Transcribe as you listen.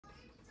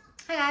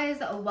Hi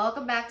guys,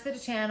 welcome back to the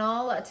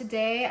channel.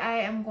 Today I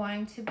am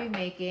going to be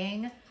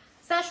making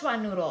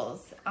Szechuan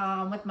noodles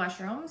with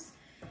mushrooms,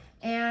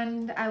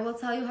 and I will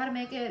tell you how to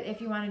make it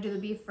if you want to do the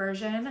beef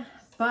version,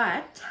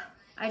 but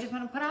I just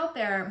want to put out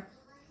there,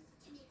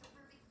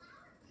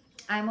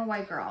 I'm a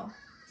white girl,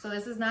 so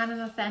this is not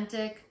an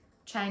authentic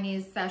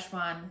Chinese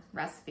Szechuan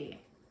recipe.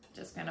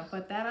 Just gonna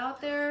put that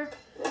out there.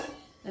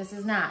 This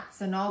is not,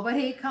 so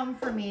nobody come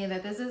for me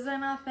that this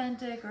isn't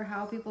authentic or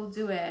how people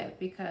do it,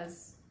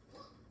 because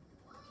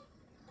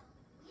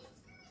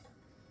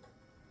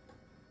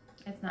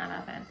it's not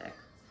authentic.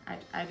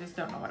 I just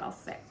don't know what else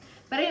to say.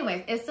 But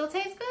anyways, it still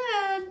tastes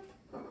good.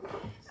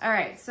 All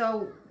right,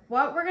 so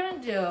what we're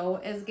gonna do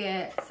is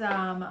get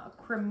some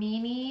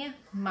cremini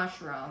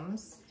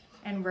mushrooms,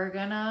 and we're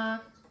gonna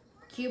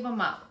cube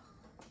them up,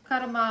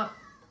 cut them up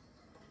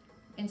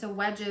into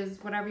wedges,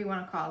 whatever you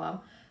wanna call them.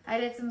 I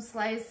did some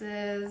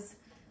slices,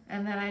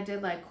 and then I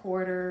did like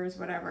quarters,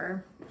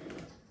 whatever.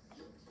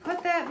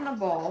 Put that in a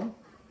bowl.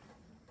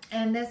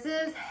 And this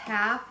is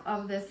half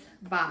of this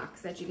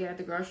box that you get at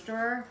the grocery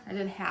store. I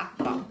did half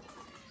of them.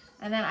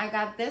 And then I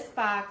got this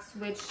box,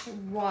 which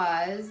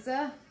was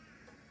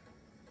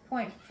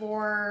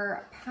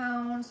 0.4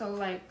 pounds, so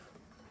like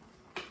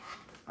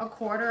a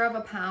quarter of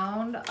a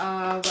pound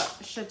of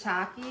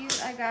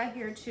shiitakes I got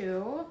here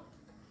too.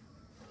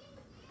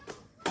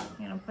 I'm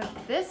gonna put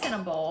this in a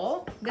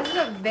bowl. This is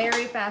a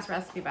very fast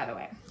recipe, by the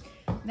way.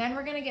 Then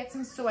we're gonna get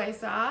some soy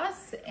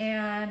sauce,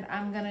 and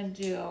I'm gonna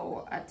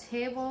do a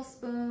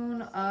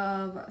tablespoon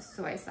of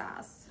soy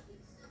sauce.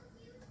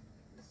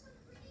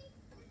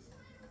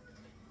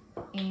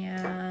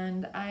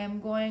 And I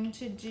am going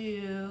to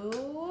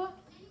do,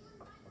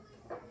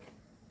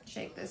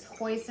 shake this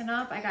hoisin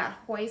up. I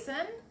got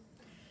hoisin,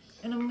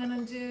 and I'm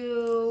gonna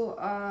do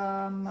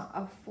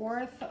a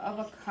fourth of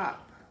a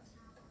cup.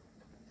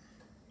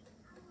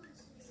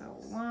 So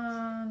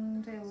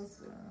 1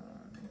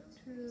 tablespoon,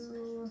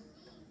 2,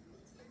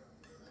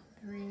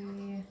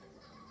 3,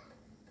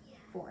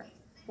 4.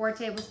 4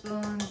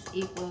 tablespoons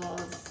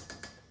equals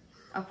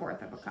a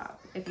fourth of a cup,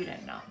 if you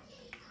didn't know.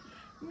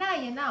 Now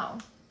you know.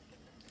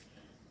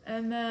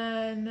 And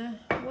then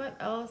what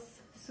else?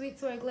 Sweet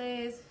soy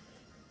glaze.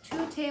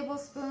 2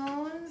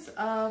 tablespoons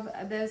of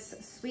this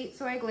sweet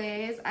soy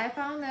glaze. I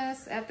found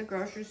this at the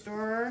grocery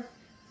store,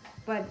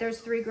 but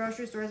there's 3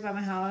 grocery stores by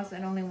my house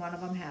and only one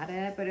of them had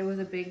it, but it was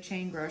a big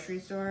chain grocery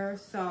store.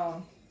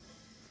 So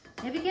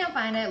if you can't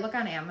find it, look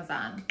on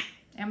Amazon.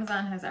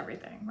 Amazon has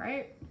everything,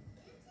 right?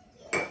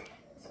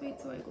 Sweet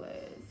soy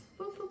glaze.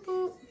 Boop, boop,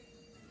 boop.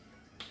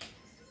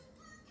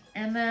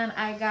 And then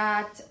I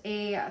got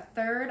a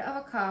third of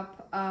a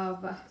cup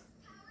of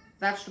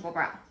vegetable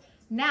broth.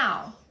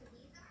 Now,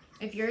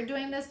 if you're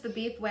doing this the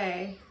beef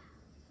way,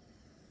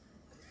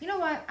 you know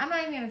what? I'm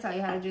not even gonna tell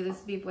you how to do this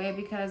beef way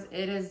because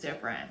it is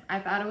different. I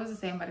thought it was the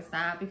same, but it's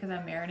not because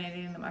I'm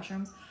marinating the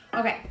mushrooms.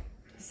 Okay,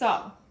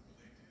 so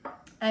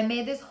I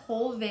made this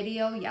whole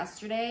video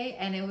yesterday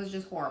and it was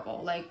just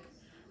horrible. Like,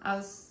 I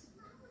was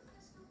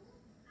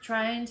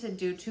trying to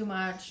do too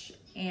much,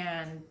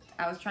 and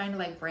I was trying to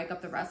like break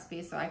up the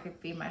recipe so I could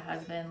feed my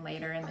husband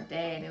later in the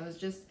day, and it was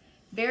just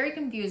very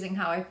confusing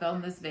how I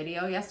filmed this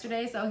video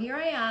yesterday. So here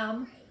I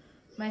am,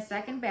 my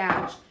second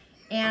batch,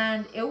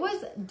 and it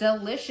was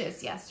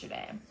delicious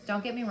yesterday.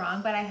 Don't get me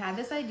wrong, but I had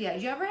this idea.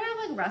 Do you ever have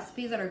like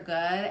recipes that are good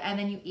and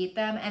then you eat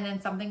them and then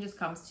something just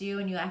comes to you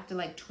and you have to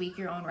like tweak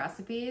your own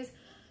recipes?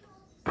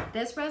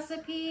 This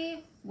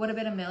recipe would have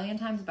been a million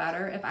times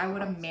better if I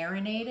would have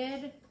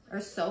marinated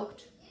or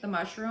soaked the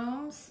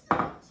mushrooms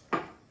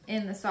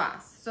in the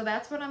sauce. So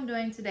that's what I'm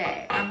doing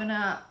today. I'm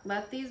gonna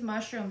let these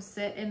mushrooms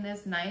sit in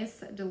this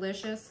nice,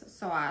 delicious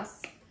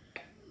sauce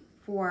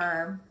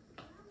for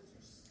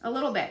a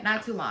little bit,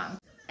 not too long.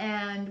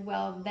 And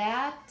while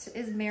that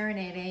is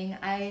marinating,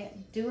 I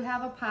do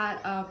have a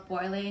pot of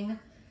boiling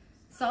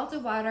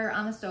salted water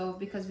on the stove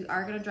because we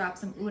are gonna drop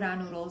some udon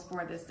noodles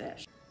for this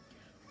dish.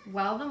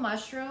 While the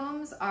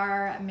mushrooms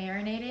are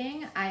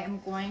marinating, I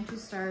am going to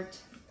start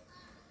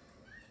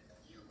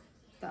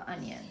the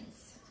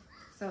onions.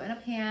 So in a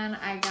pan,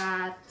 I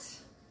got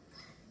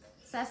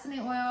sesame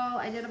oil.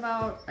 I did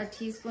about a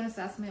teaspoon of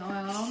sesame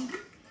oil.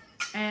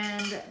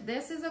 And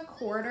this is a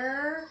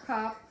quarter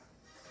cup,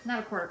 not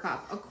a quarter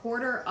cup, a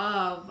quarter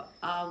of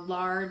a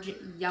large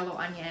yellow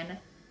onion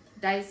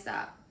diced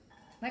up.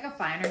 Like a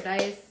finer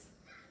dice,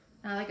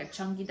 not like a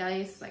chunky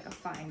dice, like a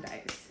fine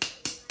dice.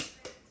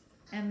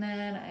 And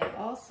then I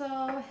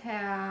also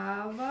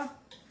have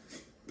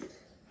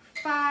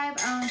 5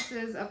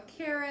 ounces of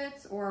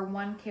carrots, or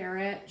 1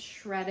 carrot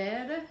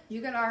shredded. You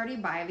could already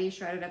buy these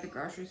shredded at the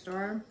grocery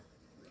store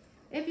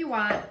if you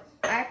want.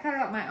 I cut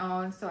up my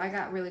own, so I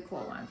got really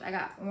cool ones. I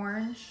got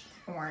orange.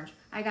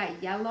 I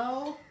got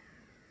yellow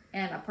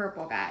and a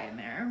purple guy in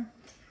there.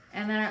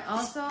 And then I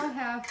also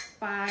have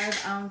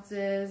 5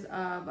 ounces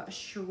of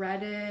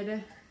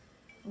shredded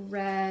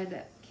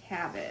red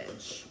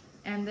cabbage.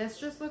 And this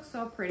just looks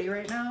so pretty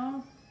right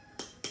now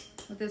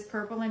with this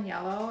purple and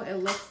yellow. It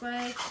looks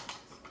like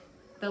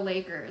the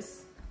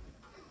Lakers.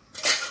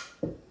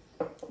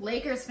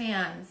 Lakers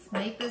fans,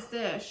 make this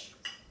dish.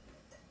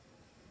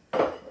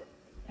 All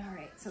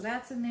right, so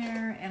that's in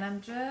there, and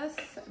I'm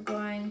just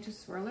going to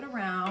swirl it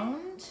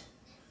around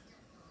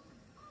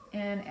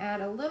and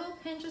add a little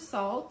pinch of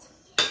salt.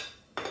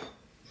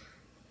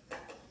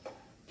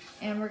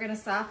 And we're gonna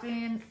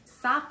soften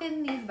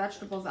these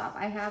vegetables up.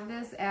 I have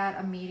this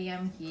at a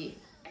medium heat.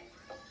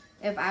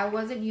 If I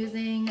wasn't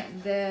using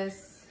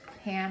this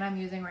pan I'm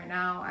using right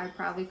now, I'd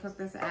probably cook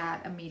this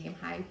at a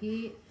medium-high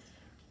heat.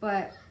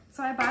 But,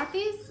 so I bought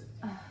these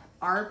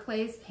Our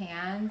Place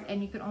pans,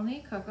 and you can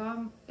only cook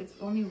them, it's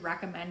only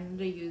recommended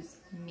to use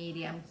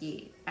medium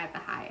heat at the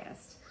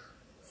highest.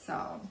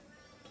 So,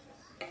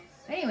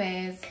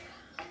 anyways,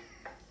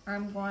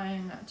 I'm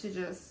going to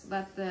just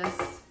let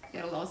this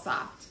get a little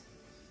soft.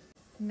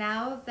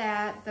 Now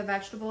that the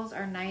vegetables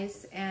are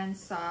nice and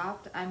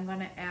soft, I'm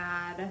gonna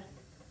add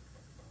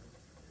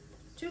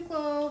 2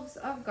 cloves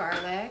of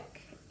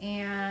garlic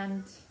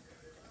and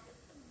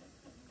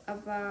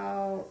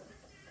about,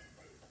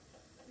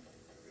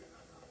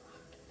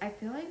 I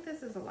feel like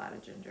this is a lot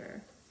of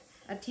ginger.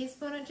 A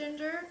teaspoon of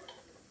ginger.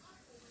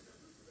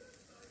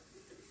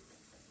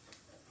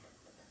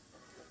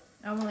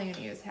 I'm only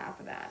gonna use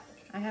half of that.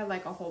 I have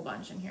like a whole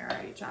bunch in here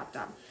already chopped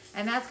up.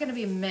 And that's gonna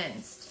be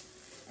minced.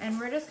 And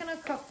we're just gonna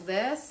cook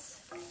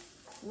this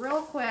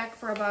real quick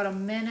for about a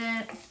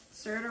minute.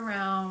 Stir it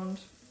around.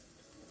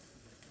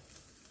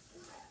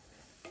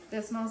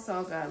 This smells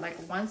so good. Like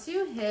once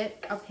you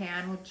hit a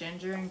pan with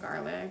ginger and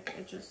garlic,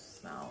 it just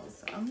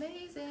smells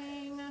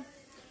amazing.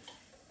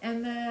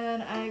 And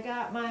then I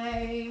got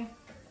my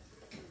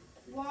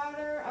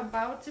water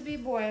about to be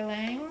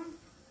boiling.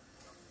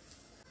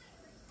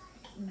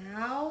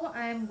 Now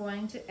I'm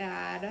going to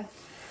add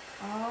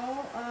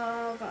all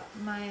of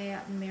my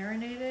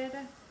marinated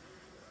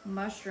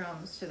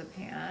mushrooms to the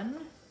pan.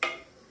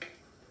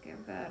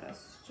 Give that a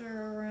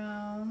stir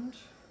around.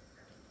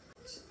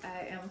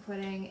 I am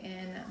putting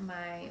in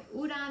my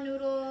udon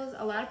noodles.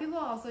 A lot of people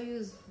also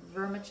use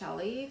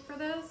vermicelli for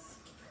this.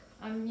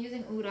 I'm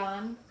using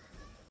udon.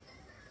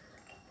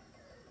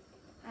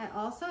 I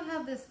also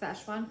have this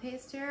Szechuan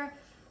paste here.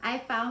 I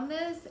found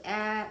this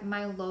at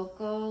my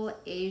local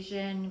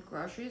Asian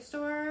grocery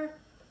store.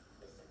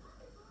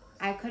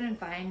 I couldn't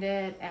find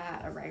it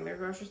at a regular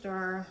grocery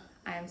store.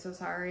 I am so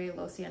sorry,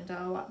 lo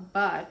siento,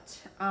 but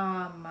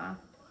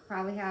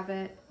probably have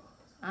it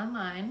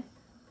online.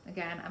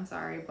 Again, I'm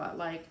sorry, but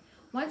like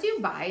once you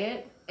buy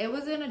it, it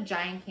was in a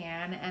giant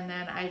can, and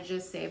then I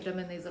just saved them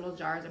in these little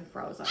jars and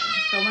froze them.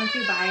 So once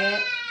you buy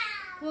it,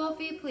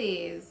 Wolfie,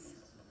 please.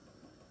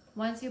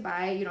 Once you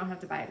buy it, you don't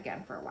have to buy it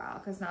again for a while,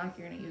 because now if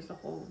you're gonna use the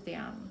whole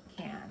damn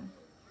can.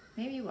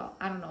 Maybe you will.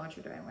 I don't know what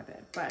you're doing with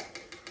it, but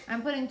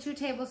I'm putting 2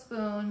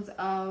 tablespoons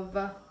of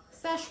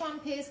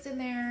Szechuan paste in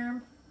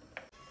there.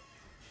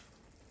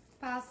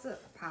 Pasta.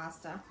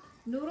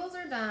 Noodles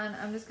are done.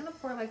 I'm just gonna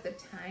pour like the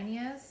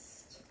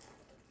tiniest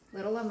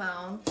little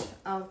amount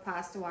of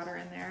pasta water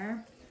in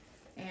there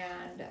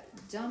and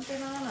dump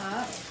it on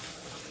up.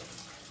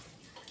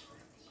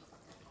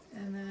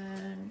 And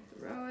then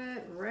throw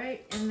it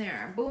right in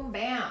there. Boom,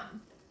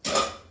 bam.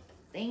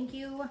 Thank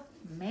you,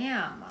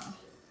 ma'am.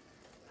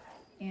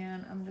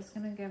 And I'm just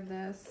gonna give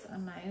this a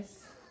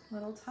nice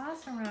little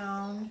toss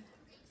around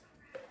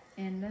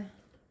in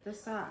the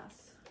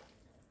sauce.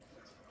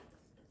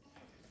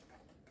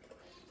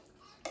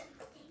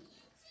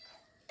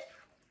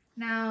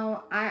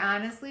 Now, I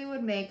honestly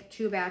would make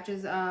 2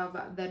 batches of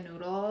the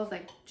noodles,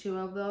 like 2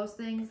 of those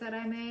things that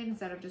I made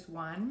instead of just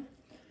 1.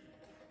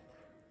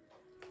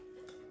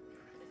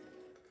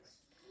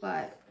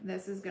 But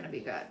this is gonna be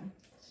good.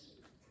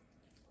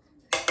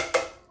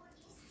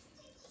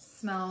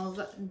 Smells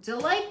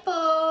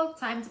delightful.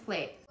 Time to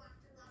plate.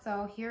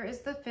 So here is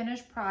the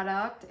finished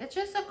product. It's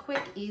just a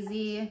quick,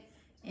 easy,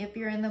 if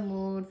you're in the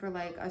mood for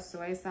like a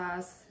soy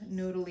sauce,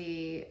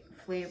 noodly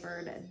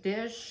flavored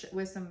dish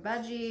with some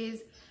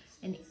veggies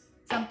and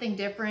something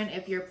different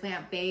if you're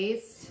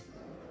plant-based.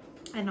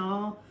 I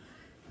know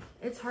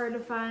it's hard to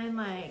find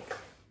like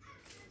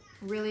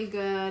really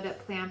good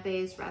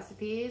plant-based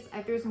recipes.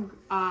 I threw some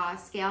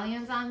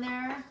scallions on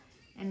there,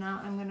 and now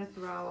I'm gonna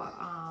throw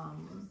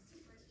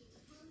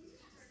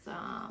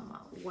some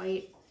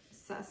white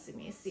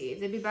sesame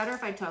seeds. It'd be better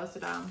if I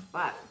toasted them,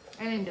 but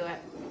I didn't do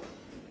it.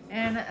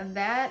 And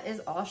that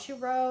is all she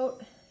wrote.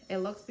 It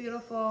looks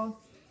beautiful.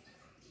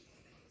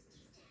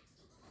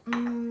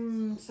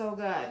 So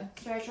good.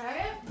 Should I try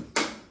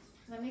it?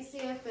 Let me see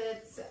if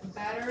it's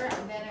better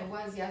than it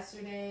was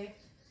yesterday.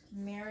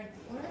 Where are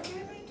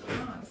my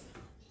tongs?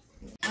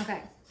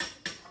 Okay.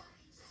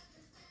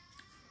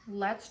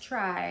 Let's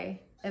try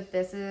if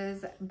this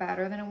is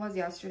better than it was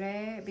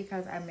yesterday,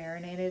 because I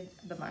marinated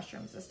the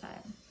mushrooms this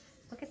time.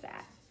 Look at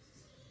that.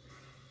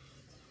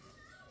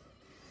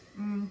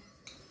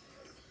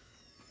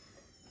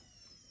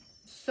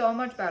 So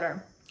much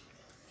better.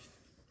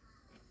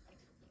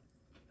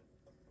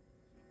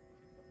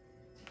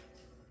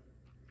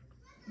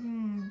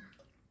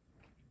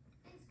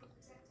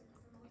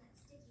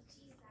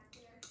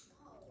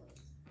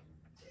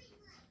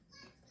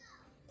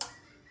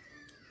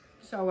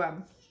 So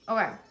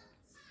Okay.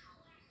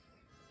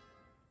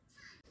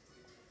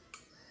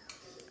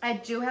 I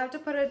do have to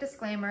put a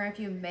disclaimer if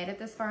you've made it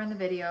this far in the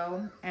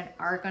video and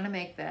are gonna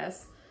make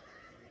this.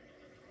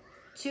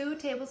 2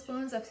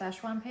 tablespoons of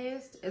Szechuan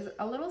paste is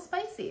a little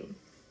spicy.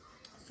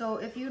 So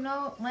if you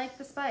don't like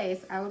the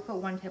spice, I would put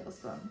 1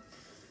 tablespoon.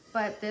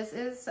 But this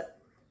is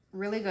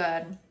really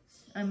good.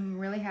 I'm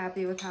really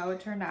happy with how it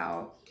turned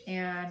out.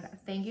 And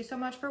thank you so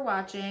much for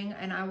watching,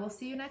 and I will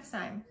see you next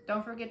time.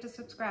 Don't forget to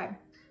subscribe.